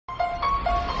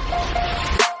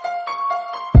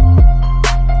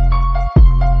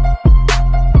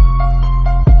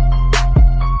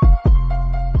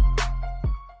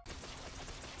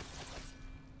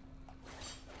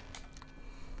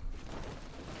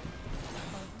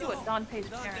see what Dante's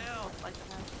parents look like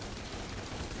now.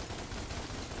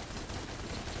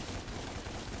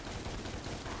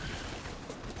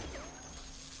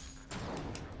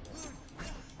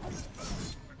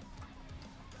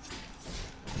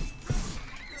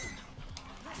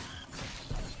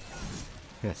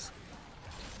 Yes.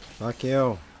 Fuck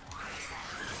you.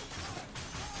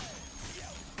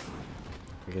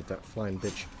 Get that flying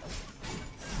bitch.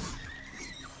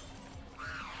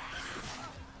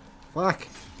 Fuck!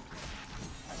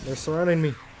 They're surrounding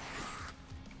me.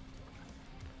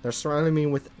 They're surrounding me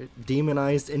with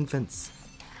demonized infants.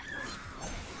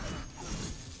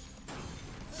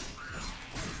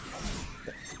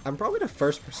 I'm probably the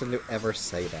first person to ever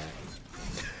say that.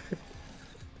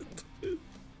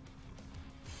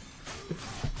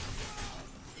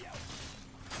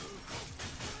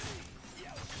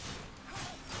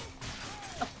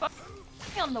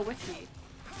 On the wiki.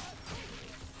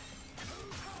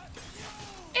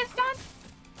 It's done.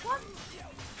 What?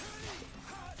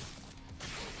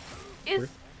 Is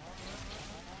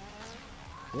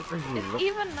What are you it's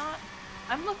even not?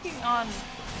 I'm looking on.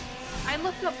 I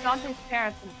looked up Dante's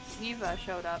parents and Eva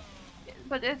showed up,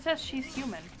 but it says she's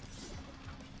human.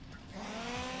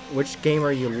 Which game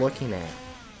are you looking at?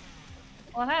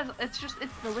 Well, it has. It's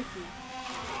the wiki.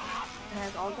 It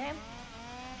has all games.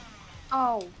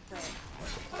 Oh, right.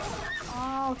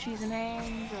 Oh, she's an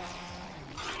angel.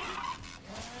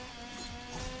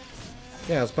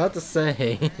 Yeah, I was about to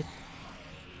say.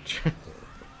 She's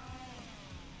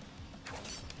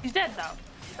dead though.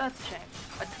 That's a shame.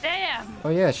 But damn. Oh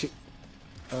yeah, she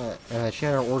had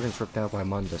her organs ripped out by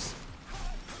Mundus.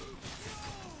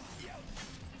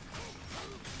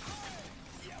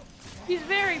 She's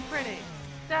very pretty.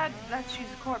 That she's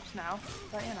a corpse now,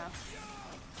 but you know.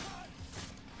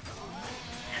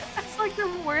 That's like the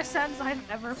worst sentence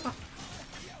I've ever fought.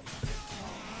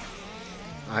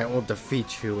 I will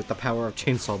defeat you with the power of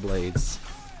chainsaw blades.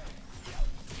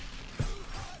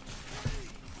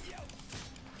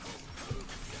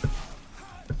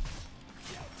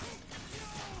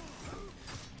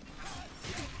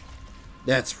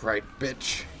 That's right,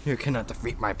 bitch. You cannot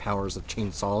defeat my powers of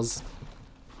chainsaws.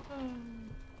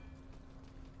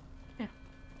 Yeah.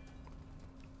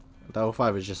 Though if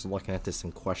I was just looking at this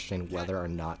and questioning whether or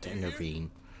not to intervene.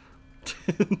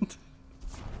 What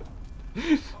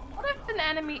if an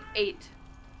enemy ate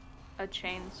a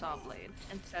chainsaw blade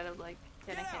instead of like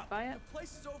getting hit by it? What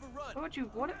would you?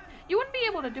 You wouldn't be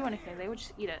able to do anything. They would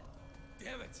just eat it.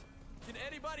 Damn it! Can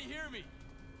anybody hear me?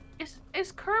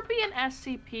 Is Kirby an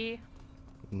SCP?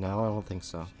 No, I don't think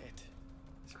so.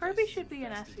 Kirby should be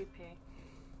an SCP.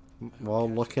 Well,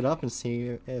 look it up and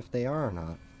see if they are or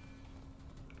not.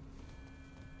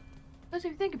 Let's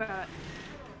if you think about it.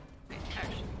 Wait,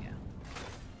 actually, yeah.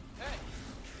 Hey,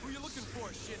 who you looking for,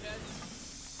 shithead?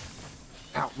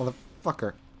 Ow,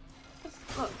 motherfucker.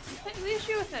 Look, the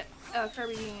issue with it,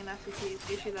 Kirby being an SCP is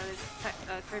the issue that it's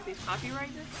Kirby's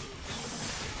copyrighted.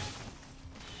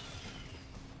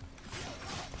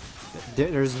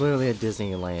 There's literally a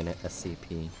Disneyland at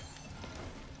SCP.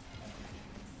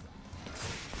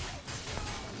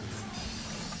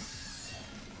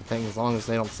 I think as long as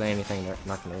they don't say anything, they're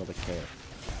not gonna really care.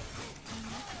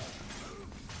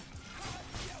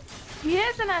 He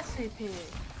is an SCP.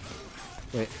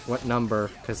 Wait, what number?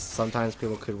 Because sometimes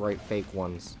people could write fake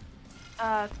ones.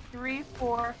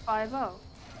 3450.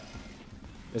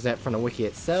 Is that from the wiki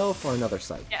itself or another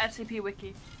site? Yeah, SCP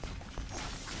Wiki.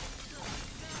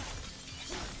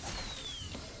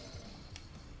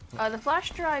 The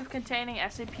flash drive containing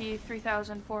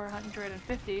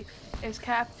SCP-3450 is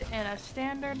kept in a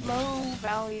standard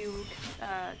low-value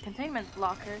containment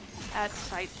locker at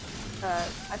Site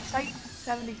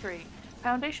 73.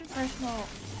 Foundation personnel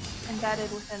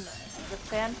embedded within the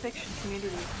fanfiction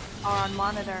community are on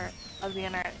monitor of the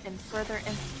internet in further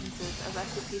instances of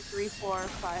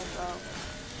SCP-3450.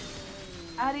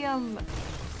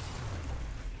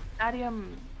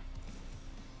 Adium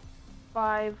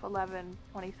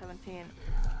 5/11/2017.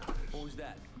 What was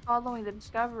that? Following the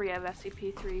discovery of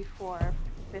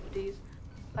SCP-3450's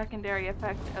secondary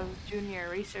effect of junior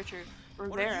researcher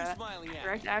Rivera,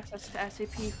 direct access to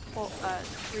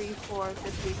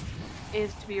SCP-3450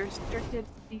 is to be restricted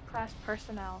to D-class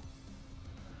personnel.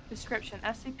 Description: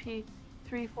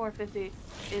 SCP-3450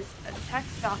 is a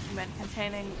text document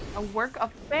containing a work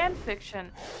of fan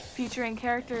fiction featuring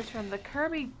characters from the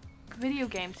Kirby video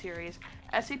game series.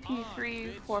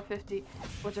 SCP-3450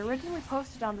 was originally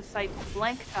posted on the site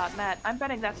blank.net, I'm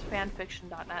betting that's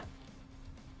fanfiction.net,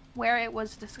 where it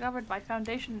was discovered by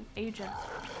Foundation agents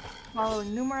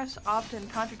following numerous, often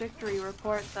contradictory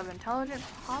reports of intelligent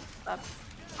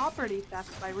property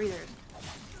theft by readers.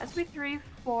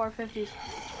 SCP-3450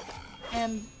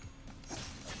 and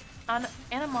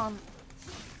Anemon.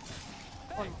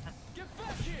 Hey, get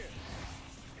back here!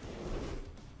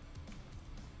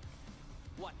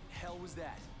 What the hell was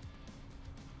that?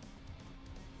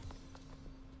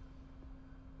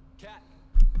 Cat.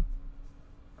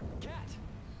 Cat.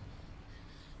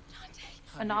 Dante,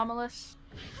 Anomalous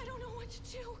I don't know what to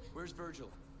do. Where's Virgil?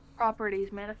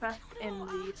 properties manifest in No,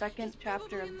 the second he's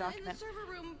chapter probably of in the the document. server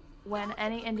room. When Oh,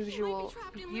 any he might be individual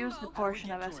trapped in views the limbo. portion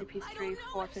of How would we get to him? I don't know,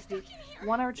 I'm SCP-3450, stuck in here.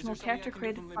 one original something I character can do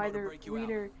created from by limbo to the break you out?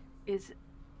 reader is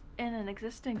in an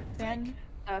existing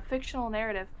fictional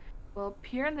narrative will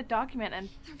appear in the document and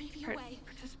There may be a way.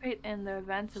 participate in the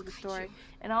events of the I'll guide story. you.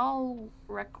 In all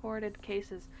recorded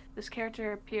cases, this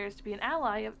character appears to be an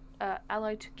ally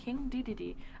to King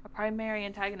Dedede, a primary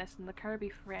antagonist in the Kirby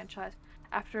franchise.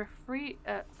 After a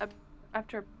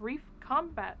brief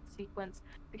combat sequence,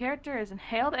 the character is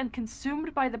inhaled and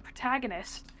consumed by the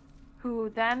protagonist, who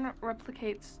then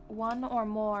replicates one or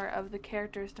more of the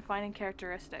character's defining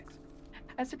characteristics.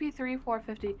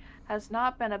 SCP-3450 has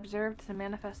not been observed to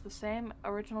manifest the same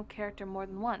original character more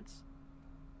than once.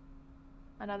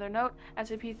 Another note,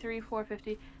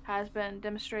 SCP-3450 has been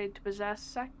demonstrated to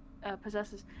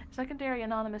possesses secondary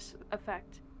anonymous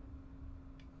effect,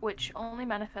 which only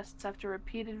manifests after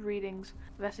repeated readings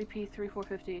of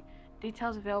SCP-3450.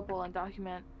 Details available in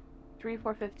document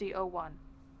 3450-01.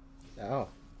 Oh.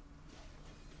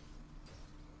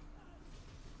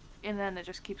 And then it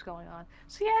just keeps going on.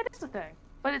 So yeah, it is a thing.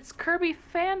 But it's Kirby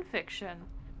fan fiction.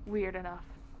 Weird enough.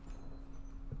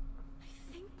 I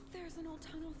think there's an old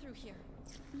tunnel through here.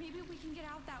 Maybe we can get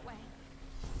out that way.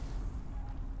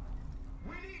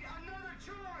 We need another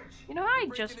charge! You know how I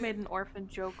Break just it made in. an orphan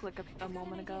joke like a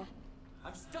moment ago?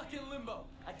 I'm stuck in limbo.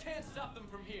 I can't stop them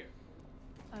from here.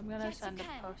 I'm gonna Yes, you send a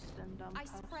can. post and dump I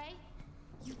post. spray,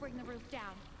 you bring the roof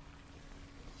down.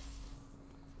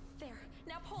 There,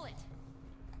 now pull it.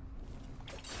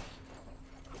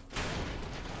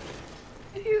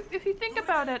 If you think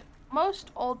about it,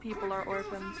 most old people are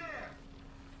orphans. Okay,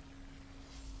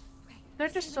 They're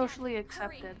just same again. socially Hurry.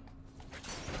 accepted.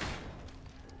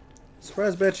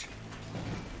 Surprise, bitch.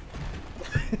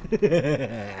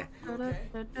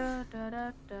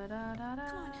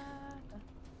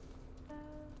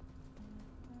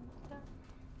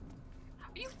 Are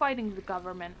you fighting the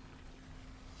government?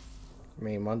 I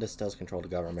mean, Mundus does control the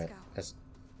government. go. As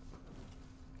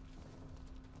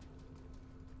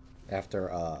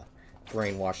after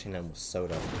brainwashing them with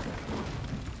soda,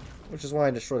 which is why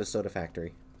I destroyed the soda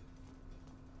factory.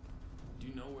 Do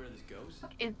you know where this goes?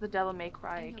 Is the Devil May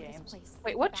Cry I know this games? place Wait,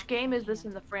 like the which back of game my is this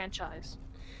hand. in the franchise?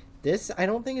 This, I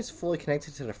don't think is fully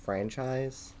connected to the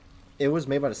franchise. It was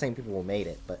made by the same people who made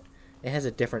it, but it has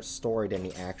a different story than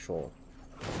the actual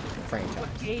franchise.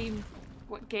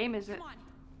 What game is it? Come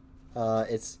on.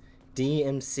 It's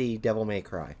DMC Devil May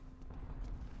Cry.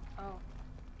 Oh,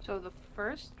 so the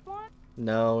first one?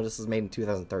 No, this was made in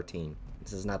 2013.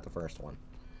 This is not the first one.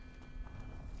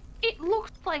 It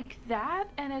looks like that,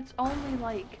 and it's only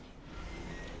like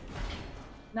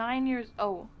 9 years.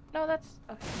 Oh, no, that's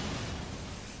okay.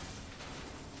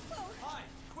 Hi,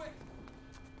 quick!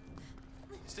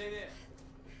 Stay there.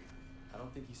 I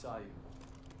don't think he saw you.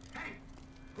 Hey!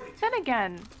 Wait, Then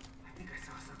again, I think I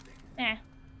saw something. eh.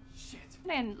 Shit.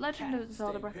 Man, Legend Cat, of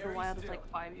Zelda stay Breath of the very Wild is still.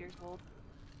 like 5 years old.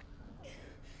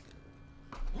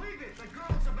 Leave it! The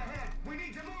girls up ahead! We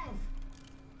need to move!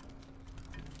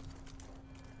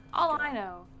 All I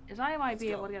know is I might be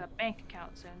Let's able go. to get a bank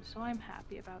account soon, so I'm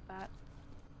happy about that.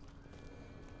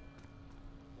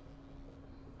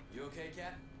 You okay,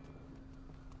 Cat?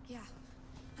 Yeah,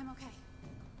 I'm okay.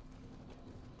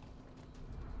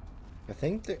 I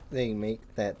think that they make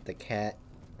that the cat,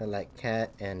 like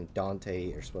Cat and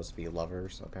Dante are supposed to be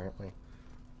lovers, apparently.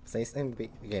 'Cause they seem to be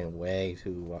getting way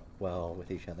too well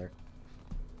with each other.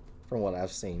 From what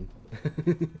I've seen.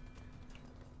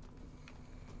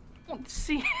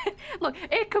 See, look,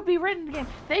 it could be written again.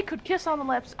 They could kiss on the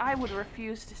lips. I would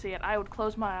refuse to see it. I would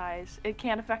close my eyes. It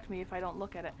can't affect me if I don't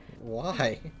look at it.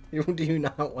 Why? Do you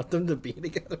not want them to be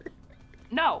together?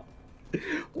 No.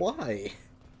 Why?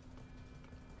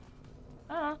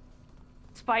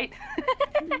 Spite.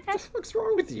 What the fuck's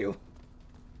wrong with you?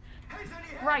 Heads on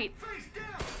your head! Right. Face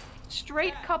down!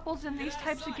 Straight couples in these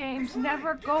types of games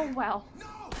never go well.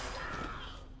 No!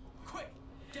 Quick!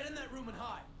 Get in that room and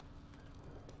hide.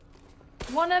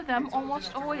 One of them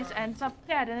almost always ends up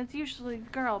dead, and it's usually the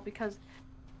girl because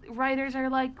writers are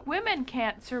like, women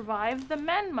can't survive, the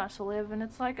men must live, and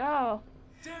it's like, oh.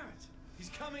 Damn it! He's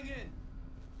coming in.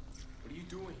 What are you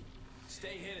doing?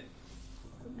 Stay hidden.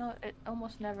 No, it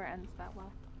almost never ends that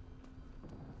well.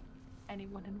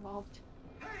 anyone involved.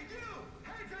 Hey, you!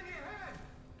 Hands on your head!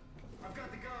 I've got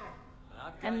the girl.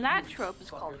 I've got And that you, trope is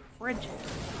called fucker. frigid.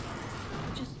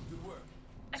 Just, Good work.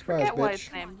 I Surprise, forget why bitch.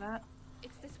 it's named that.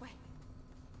 It's this way.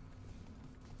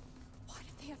 Why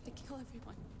did they have to kill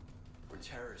everyone? We're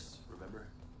terrorists, remember?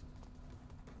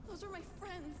 Those are my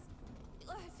friends.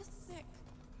 I feel sick.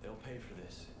 They'll pay for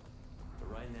this.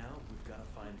 But right now, we've got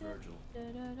to find Virgil.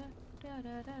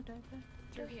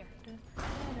 Through here.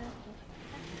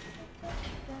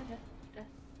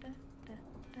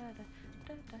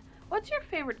 What's your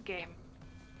favorite game?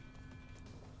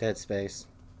 Dead Space.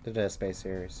 The Dead Space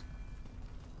series.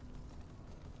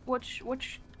 Which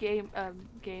game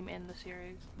game in the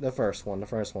series? The first one. The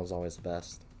first one's always the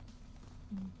best.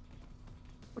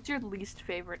 What's your least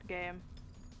favorite game?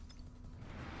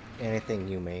 Anything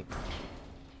you make.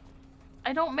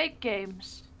 I don't make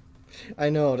games. I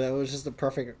know, that was just the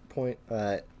perfect point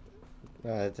to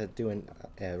do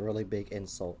a really big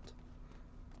insult.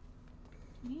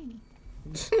 Mean.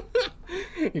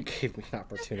 You gave me an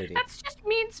opportunity. That's just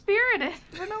mean spirited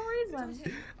for no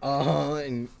reason. Oh,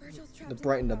 and Virgil's trapped the in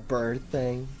brighten the crowd. bird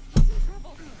thing. He's in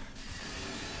trouble.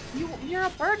 You're a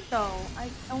bird though. I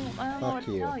don't know Fuck what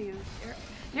to you. tell you.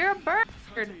 You're a bird.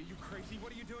 Dante, you crazy?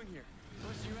 What are you doing here?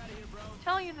 First you out of here, bro.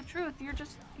 Telling you the truth, you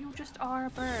just are a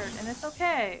bird, and it's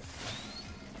okay.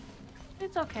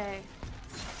 It's okay.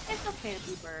 It's okay to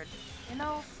be bird. You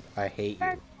know, I hate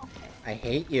bird. you. Okay. I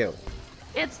hate you.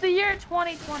 It's the year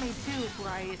 2022,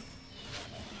 right?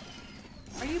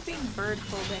 Are you being bird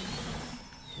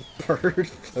phobic Bird to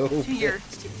phobia.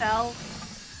 yourself?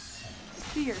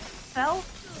 To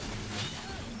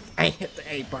yourself? I hit the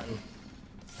A button.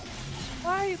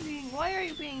 Why are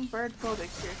you being bird phobic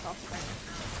to yourself, Frank?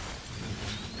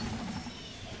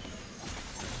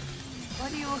 Why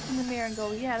do you look in the mirror and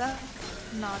go, yeah,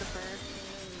 that's not a bird?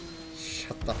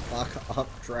 Shut the fuck up,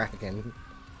 dragon.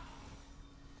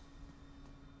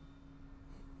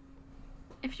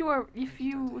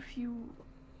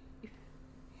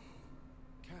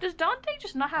 Does Dante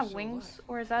just not have So wings,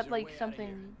 what? or is Is that there a like way outta something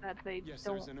here? that they Yes,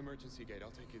 don't, there's an emergency gate.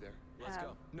 I'll take you there. Let's have,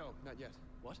 go. No, not yet.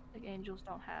 What? like angels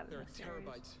don't have in There are the series?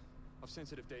 terabytes of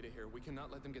sensitive data here. We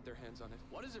cannot let them get their hands on it.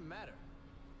 What does it matter?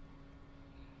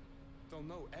 They'll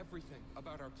know everything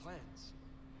about our plans.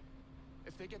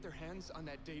 If they get their hands on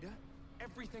that data,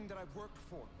 everything that I've worked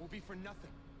for will be for nothing.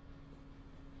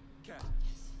 Cat,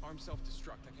 arm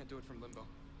self-destruct. I can't do it from limbo.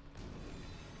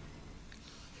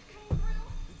 The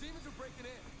demons are breaking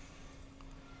in.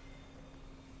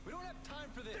 We don't have time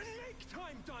for this. Then make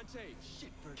time, Dante!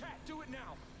 Shit, Virgil. Cat, do it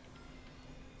now!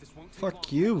 This won't take long.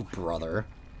 Fuck you, brother.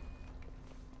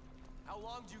 How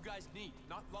long do you guys need?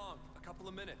 Not long. A couple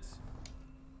of minutes.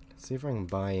 See if I can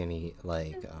buy any,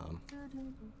 like, good,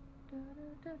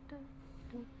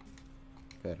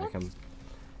 I can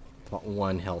put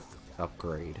one health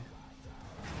upgrade.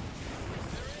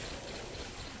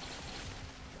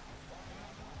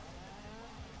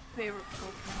 Favorite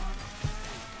Pokemon?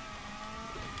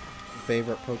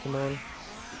 Favorite Pokemon?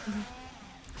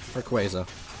 Rayquaza.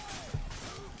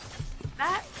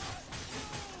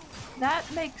 That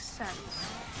makes sense.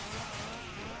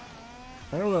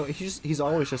 I don't know, he's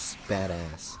always just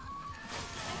badass.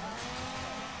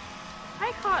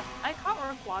 I caught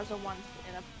Rayquaza once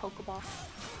in a Pokeball.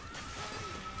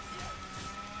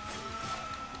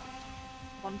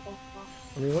 One Pokeball.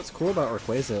 I mean, what's cool about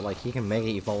Rayquaza, like, he can Mega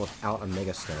Evolve without a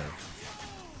Mega Stone.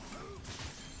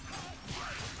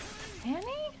 Can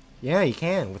he? Yeah, he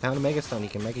can. Without a Mega Stone, he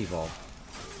can Mega Evolve.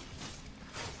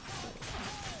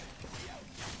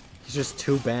 He's just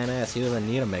too badass, he doesn't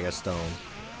need a Mega Stone.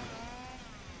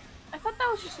 I thought that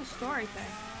was just a story thing.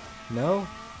 No?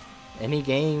 Any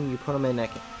game you put him in that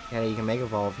you can Mega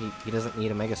Evolve, he doesn't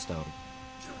need a Mega Stone.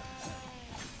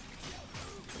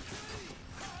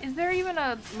 Is there even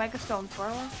a Mega Stone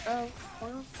for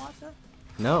Rayquaza?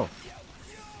 No.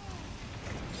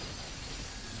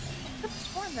 I could have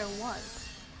sworn there was.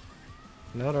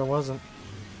 No, there wasn't.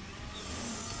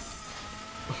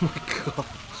 Oh my gosh.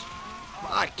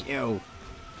 Fuck you.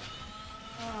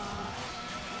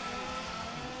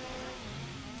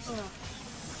 Ugh.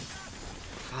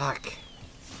 Fuck.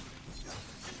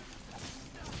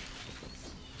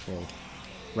 Okay.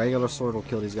 Regular sword will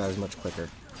kill these guys much quicker.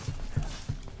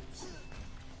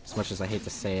 As much as I hate to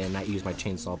say it and not use my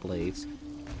chainsaw blades.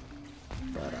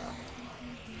 But,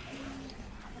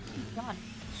 Gone.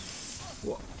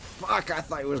 well, fuck, I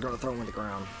thought he was gonna throw him on the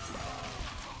ground.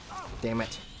 Damn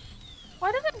it.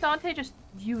 Why doesn't Dante just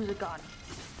use a gun?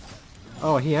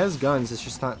 Oh, he has guns, it's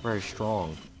just not very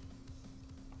strong.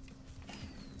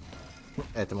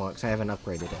 At the moment, 'cause I haven't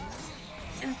upgraded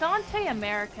it. Is Dante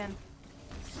American?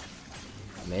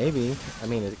 Maybe. I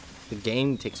mean, the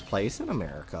game takes place in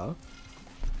America.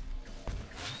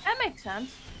 That makes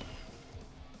sense.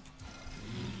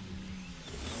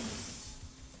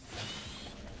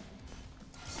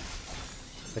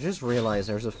 I just realized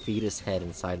there's a fetus head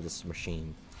inside this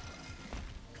machine.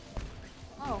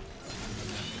 Oh.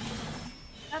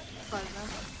 That's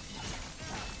pleasant.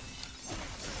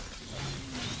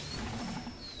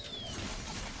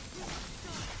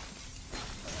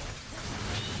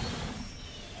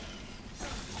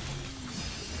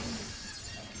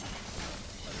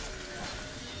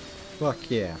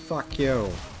 Fuck yeah, fuck you.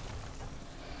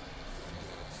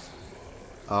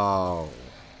 Oh.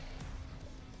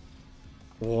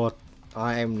 What?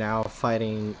 I am now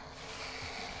fighting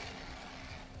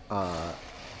a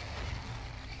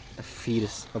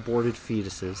fetus, aborted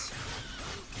fetuses.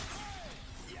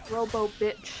 Robo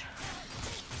bitch.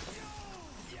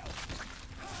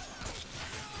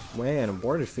 Man,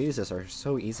 aborted fetuses are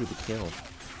so easy to kill.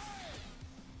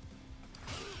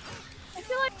 I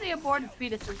feel like the aborted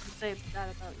fetuses would say that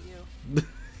about you.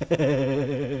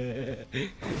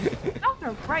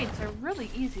 Dr. Brights are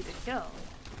really easy to kill.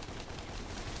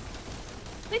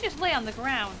 They just lay on the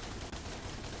ground.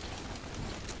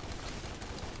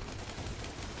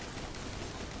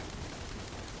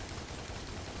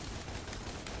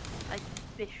 Like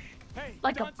fish. Hey,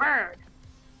 Like a Dante. bird.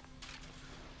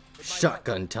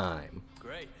 Shotgun time.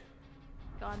 Great.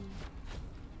 Gun.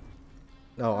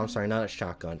 No, I'm sorry, not a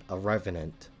shotgun, a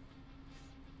revenant.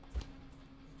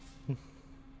 I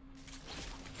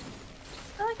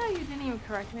like how you didn't even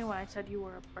correct me when I said you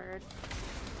were a bird.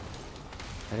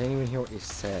 I didn't even hear what you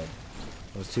said.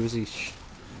 I was too busy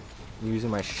using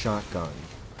my shotgun.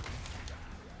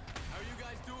 How are you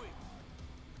guys doing?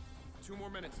 2 more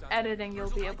minutes, Dante. Editing, you'll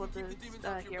be Virgil, I able can to keep the demons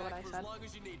off your hear what I back for said. as long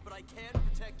as you need, but I can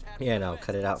protect Captain Yeah, no, West.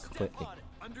 cut it out Step completely. on it.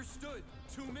 Understood.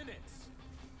 2 minutes.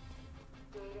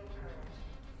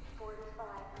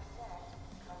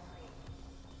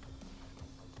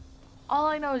 All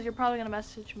I know is you're probably gonna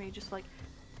message me just like,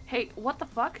 hey, what the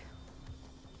fuck?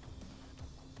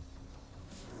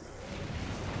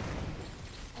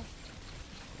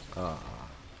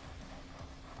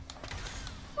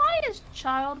 Why is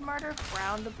child murder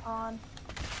frowned upon?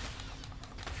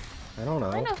 I don't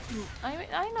know.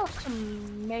 I know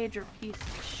some major pieces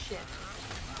of shit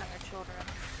that are children.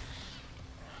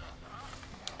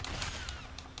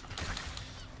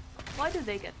 Why do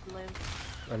they get to live?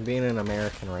 I'm being an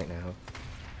American right now.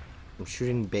 I'm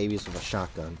shooting babies with a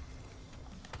shotgun.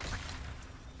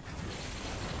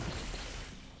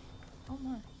 Oh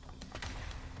my.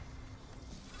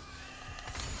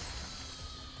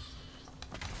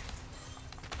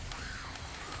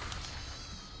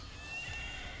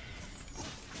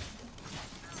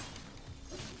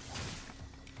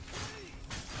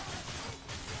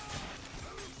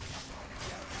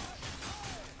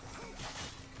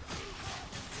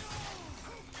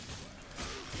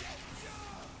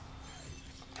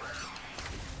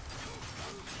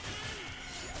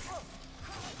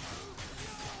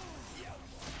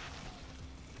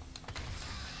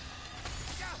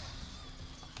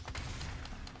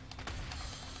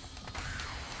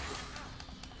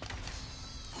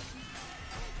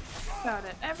 Got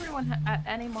it. Everyone at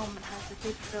any moment has the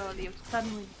capability of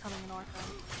suddenly becoming an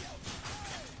orphan.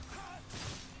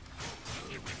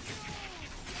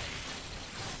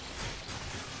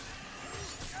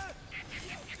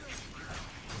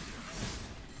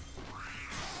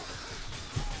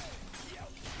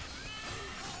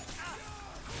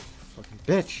 Fucking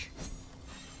bitch!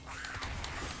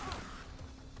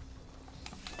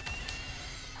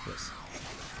 Yes.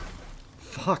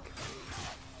 Fuck!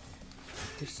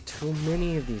 There's too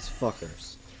many of these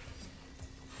fuckers.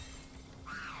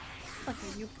 Like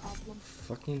a you problem.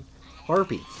 Fucking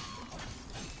Harpy.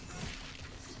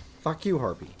 Fuck you,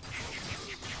 Harpy.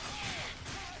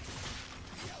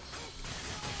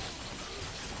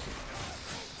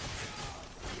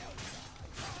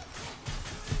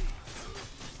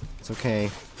 It's okay.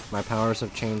 My powers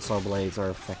of chainsaw blades are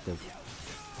effective.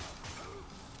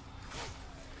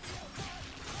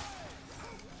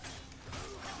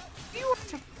 You want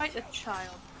to fight a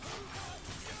child.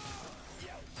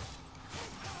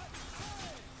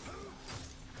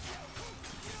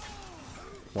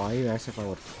 Why you ask if I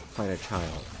would fight a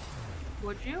child?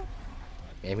 Would you?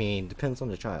 I mean, depends on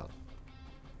the child.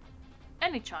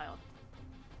 Any child.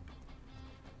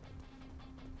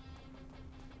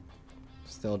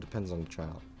 Still depends on the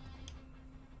child.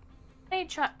 Any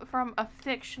child from a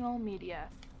fictional media.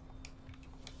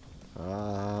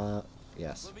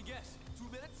 Yes. Let me guess. 2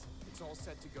 minutes? It's all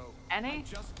set to go. Any? I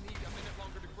just need a minute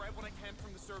longer to grab what I can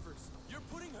from the servers. You're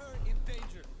putting her in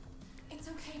danger. It's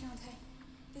okay.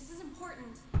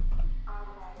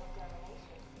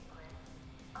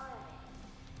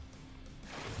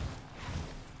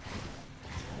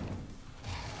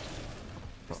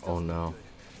 Oh no.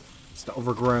 It's the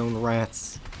overgrown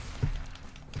rats.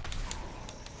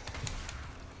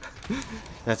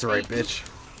 That's right, bitch.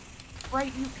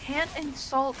 Right, you can't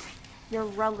insult your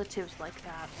relatives like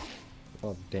that.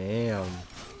 Oh, damn.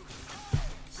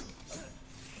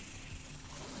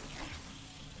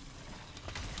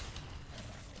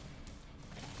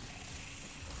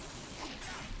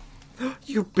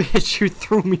 You bitch, you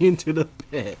threw me into the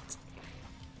pit.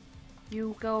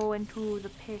 You go into the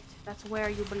pit. That's where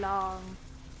you belong.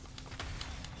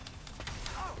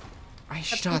 I The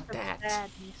shot pit of that.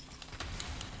 sadness.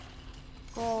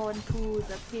 Go into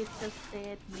the pit of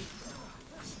sadness.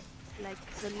 Like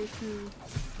the little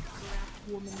rat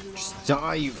woman you Just are.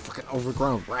 die, you fucking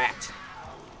overgrown rat.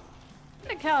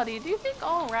 Technicality, do you think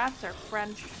all rats are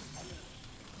French?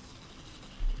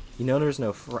 You know there's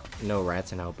no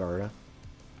rats in Alberta?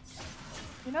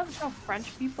 You know there's no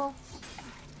French people?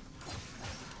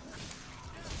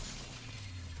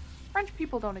 French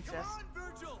people don't exist.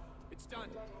 Virgil! It's done.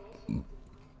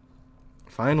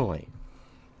 Finally.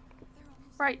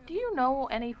 Right, do you know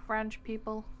any French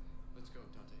people? Let's go,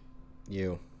 Dante.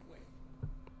 You.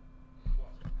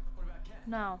 What about Cat?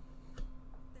 No.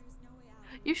 There's no way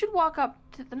out. You should walk up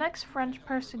to the next French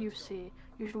person you see.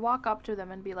 You should walk up to them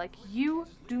and be like, you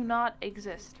do not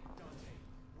exist.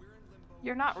 We're in limbo.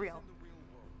 You're not She's real. in the real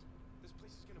world. This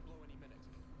place is gonna blow any minute.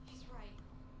 He's right.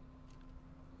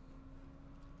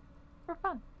 For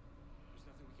fun. There's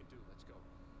nothing we can do. Let's go.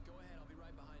 Go ahead, I'll be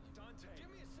right behind you. Dante,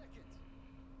 give me a second.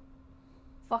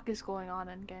 Fuck is going on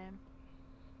in game?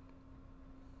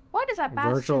 Why does that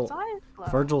Virgil- bastard's eyes glow?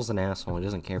 Virgil's an asshole. He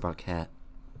doesn't care about Cat.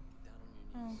 Down on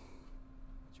your Oh. knees.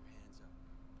 Put your hands up.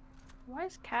 Why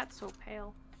is Cat so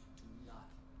pale? Do not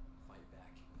fight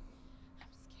back. I'm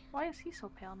scared. Why is he so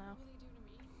pale now? What will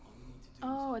they do to me? All we need to do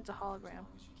Oh, is it's a hold on hologram. as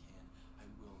long as you can. I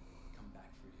will come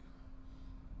back for you.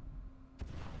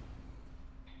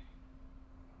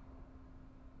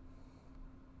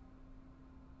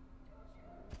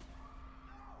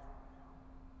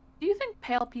 Do you think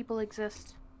pale people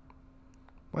exist?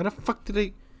 Why the fuck did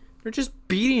they... They're just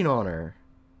beating on her.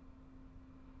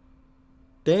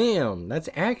 Damn, that's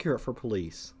accurate for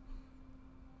police.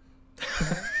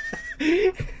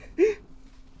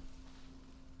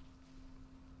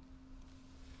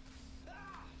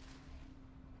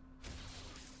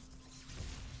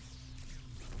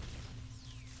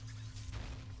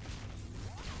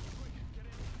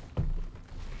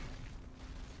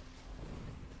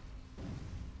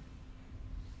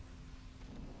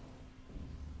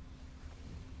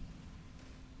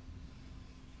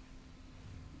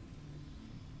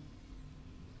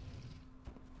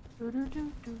 Come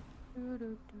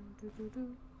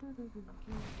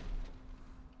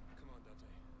on, Dante.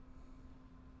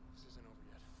 This isn't over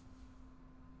yet.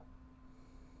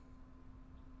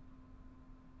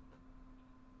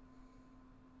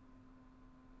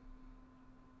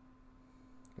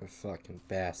 You fucking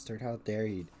bastard. How dare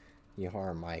you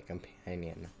harm my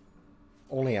companion.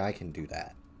 Only I can do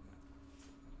that.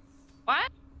 What?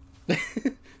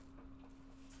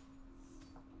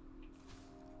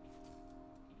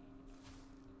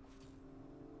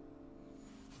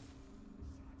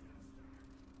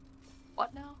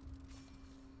 What now?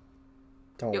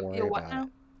 Don't You- worry you what about now? it.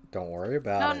 Don't worry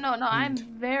about it. No, I'm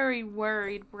very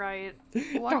worried, Bright. What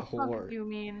the Don't fuck worry. do you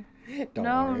mean? Don't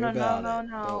No, worry no, about no, it.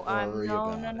 no, Don't I'm worry no,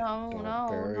 about no, it. no, Don't no,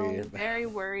 worry no. about Very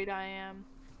worried I am.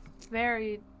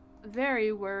 Very,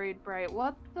 very worried, Bright.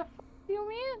 What the fuck do you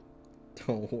mean?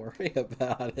 Don't worry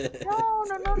about it.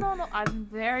 No. I'm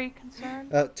very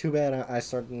concerned. Too bad I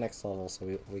started the next level,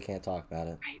 so we can't talk about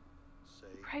it. Say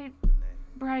Bright, the name.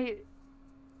 Bright.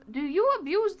 Do you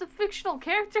abuse the fictional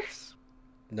characters?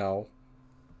 No.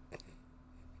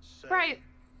 Say Bright.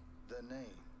 the name.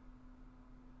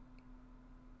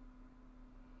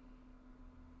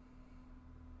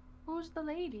 Who's the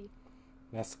lady?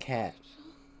 That's Cat.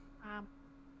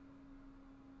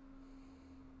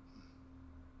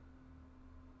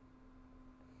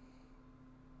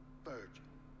 Virgil.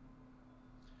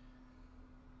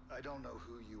 I don't know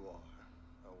who you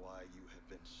are or why you have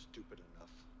been stupid enough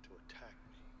to attack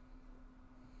me.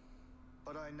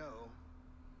 But I know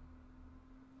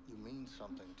you mean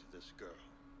something to this girl.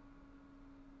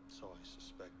 So I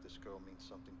suspect this girl means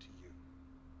something to you.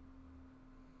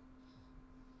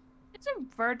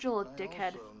 Isn't Virgil a I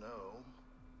dickhead? also know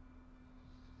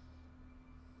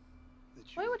that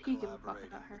you Why would he give a fuck collaborated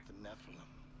about her? with the Nephilim.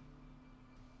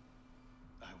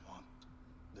 I want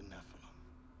the Nephilim.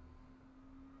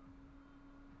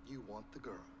 You want the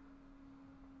girl.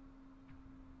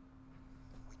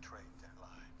 We trade their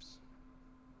lives.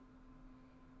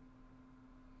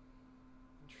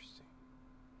 Interesting.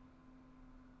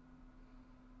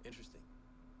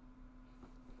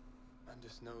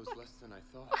 Mundus knows less than I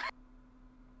thought.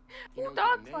 He Who knows my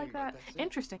dogs name, like but that? that's it.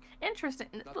 Interesting. Interesting.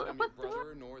 Not that I'm your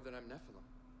brother, nor that I'm Nephilim.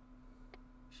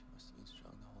 She must have been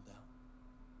strong to hold out.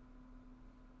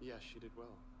 Yeah, she did well.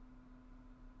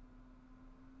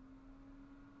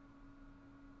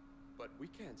 But we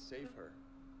can't save her.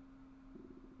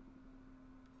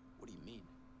 What do you mean?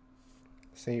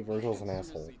 See, Virgil's an You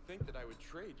asshole. seriously think that I would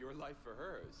trade your life for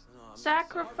hers? No, I'm not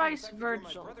Sacrifice Sorry, you're my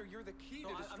Virgil. brother, you're the key No,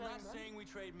 to I'm destroying not her. saying we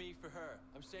trade me for her.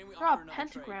 I'm saying we Draw offer a another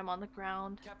pentagram on the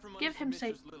ground. trade. Captain Give Mundus him and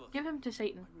Mistress Satan. Lilith. Give him to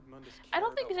Satan. Why would Mundus I don't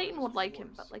care think about Satan would Mundus' like him,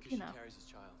 rewards? but like, Because you she know. carries his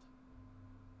child.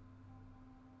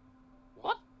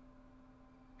 What?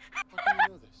 How can you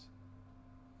know this?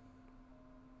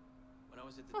 When I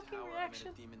was at the Fucking tower, reaction.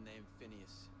 I met a demon named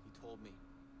Phineas. He told me.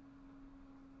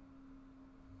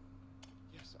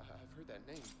 Yes, I've heard that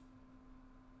name.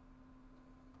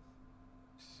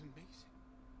 This is amazing.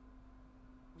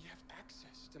 We have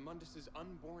access to Mundus's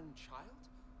unborn child?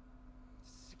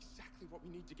 This is exactly what we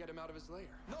need to get him out of his lair.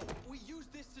 No, we use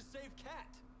this to save Cat.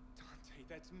 Dante,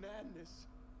 that's madness.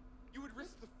 You would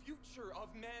risk the future of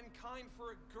mankind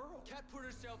for a girl. Cat put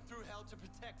herself through hell to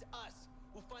protect us.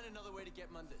 We'll find another way to get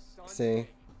Mundus. See?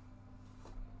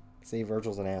 See,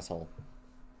 Virgil's an asshole.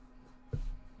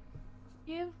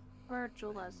 Give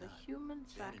Virgil as a human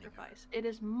sacrifice. It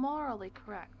is morally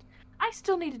correct. I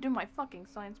still need to do my fucking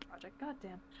science project.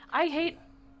 Goddamn. I hate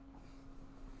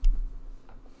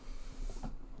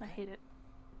it.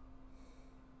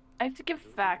 I have to give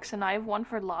facts, and I have one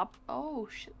for Lop. Oh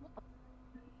shit.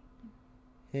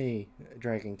 Hey,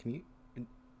 Dragon,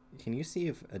 can you see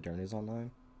if Aderna's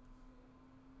online?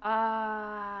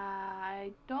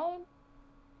 I don't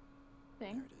There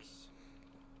think. it is.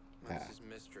 Mundus's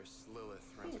mistress, Lilith,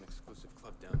 runs an exclusive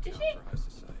club Is downtown she? for high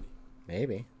society.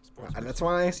 Maybe. Sports That's books,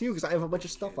 why I asked you, because I have a bunch of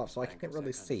kids, stuff up, so I can't bankers,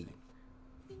 really that kind of see. thing.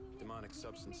 Demonic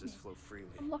substances flow freely.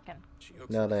 I'm looking. She hooks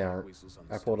No, up they with aren't. weasels on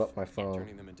the I pulled up surf, my phone.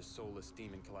 turning them into soulless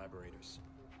demon collaborators.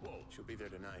 Whoa. She'll be there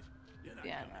tonight.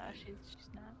 Yeah, no, she's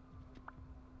not.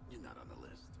 You're not on the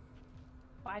list.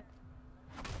 Why?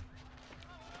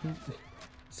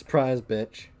 Surprise,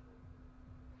 bitch.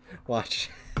 Watch.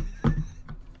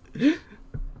 I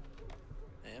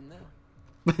am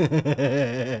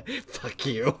now. Fuck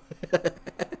you.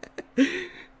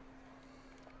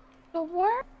 So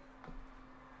where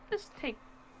does this take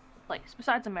place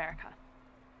besides America?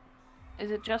 Is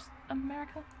it just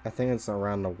America? I think it's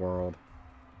around the world.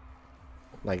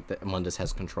 Like, Mundus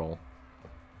has control.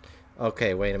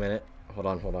 Okay, wait a minute. Hold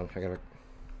on. I gotta...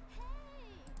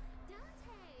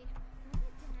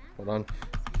 Hold on.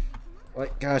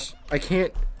 Wait, gosh, I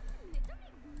can't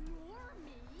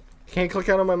click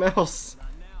out on my mouse. Not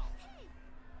now.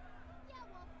 Yeah,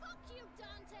 well, fuck you,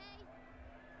 Dante.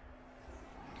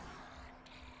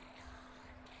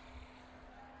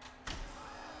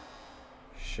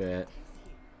 Shit.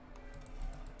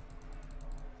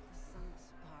 The son of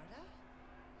Sparta,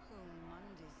 whom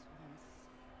Mundus once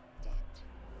dead.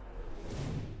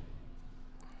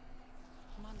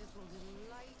 Mundus will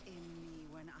delight in me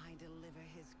when I deliver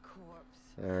his corpse.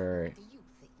 Alright. What do you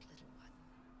think, little one?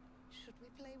 Should we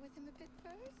play with him a bit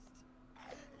first?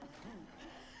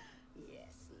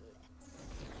 Yes,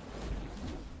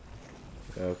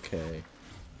 let's. Okay.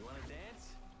 You wanna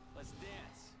dance? Let's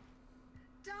dance.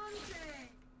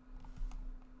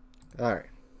 Alright.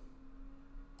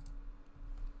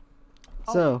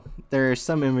 So, there's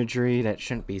some imagery that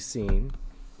shouldn't be seen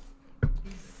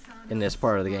in this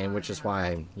part of the game, which is why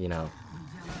I'm, you know,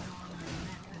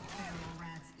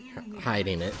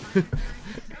 hiding it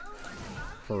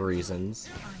for reasons.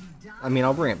 I mean,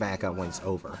 I'll bring it back up when it's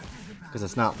over, because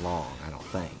it's not long, I don't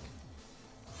think.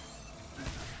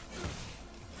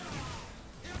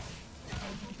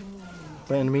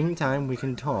 But in the meantime, we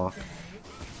can talk.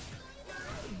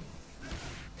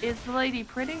 Is the lady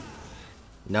pretty?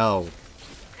 No.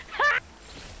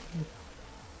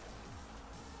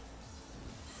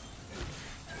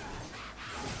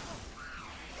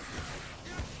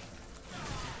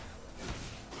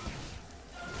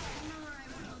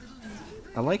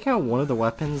 I like how one of the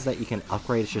weapons that you can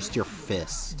upgrade is just your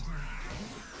fist.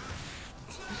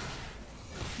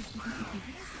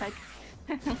 Like,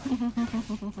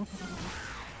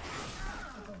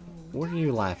 What are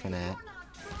you laughing at?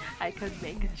 I could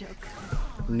make a joke.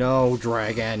 No,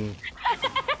 dragon.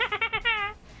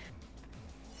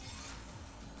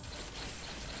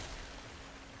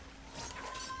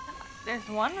 There's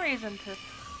one reason to.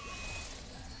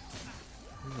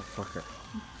 Motherfucker.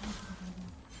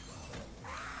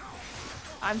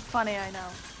 I'm funny, I know.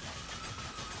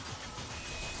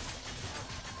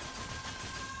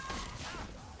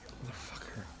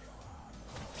 Motherfucker.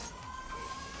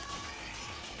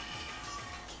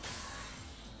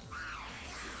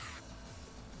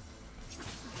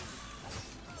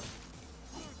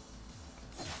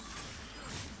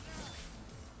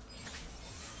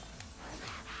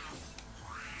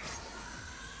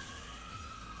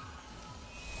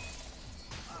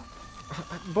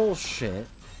 Bullshit.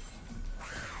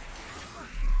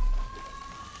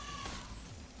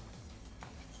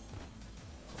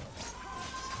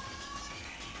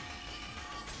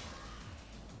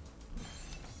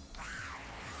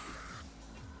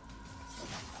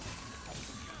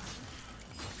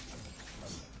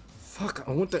 Fuck,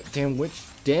 I want that damn witch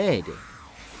dead.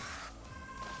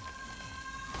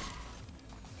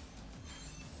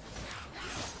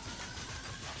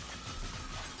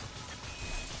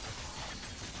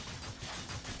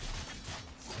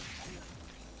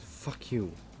 Fuck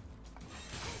you.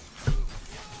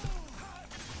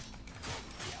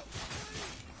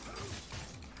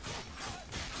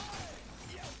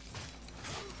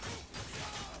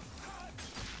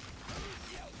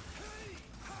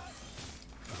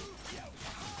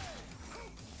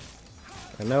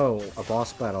 I know a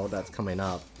boss battle that's coming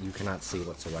up you cannot see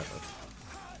whatsoever.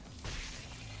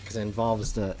 Because it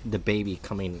involves the baby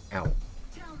coming out.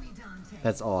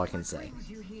 That's all I can say.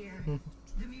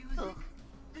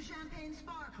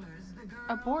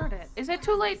 Abort it. Is it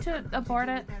too late to abort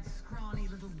it?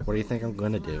 What do you think I'm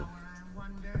gonna do?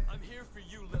 I'm here for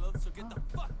you, Lilith, so get the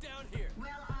fuck down here. Well,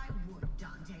 I would,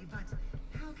 Dante, but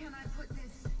how can I put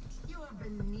this? You're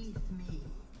beneath me.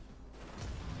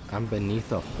 I'm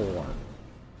beneath a whore.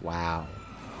 Wow.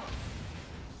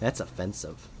 That's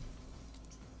offensive.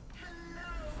 Hello,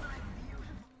 my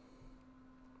beautiful.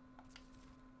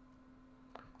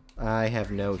 I have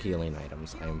no healing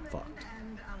items. I am fucked.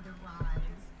 And otherwise,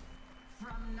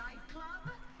 from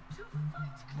nightclub to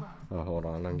fight club. Oh, hold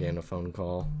on. I'm getting a phone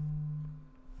call.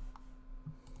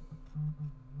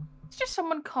 It's just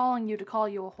someone calling you to call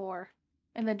you a whore.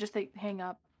 And then just they hang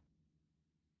up.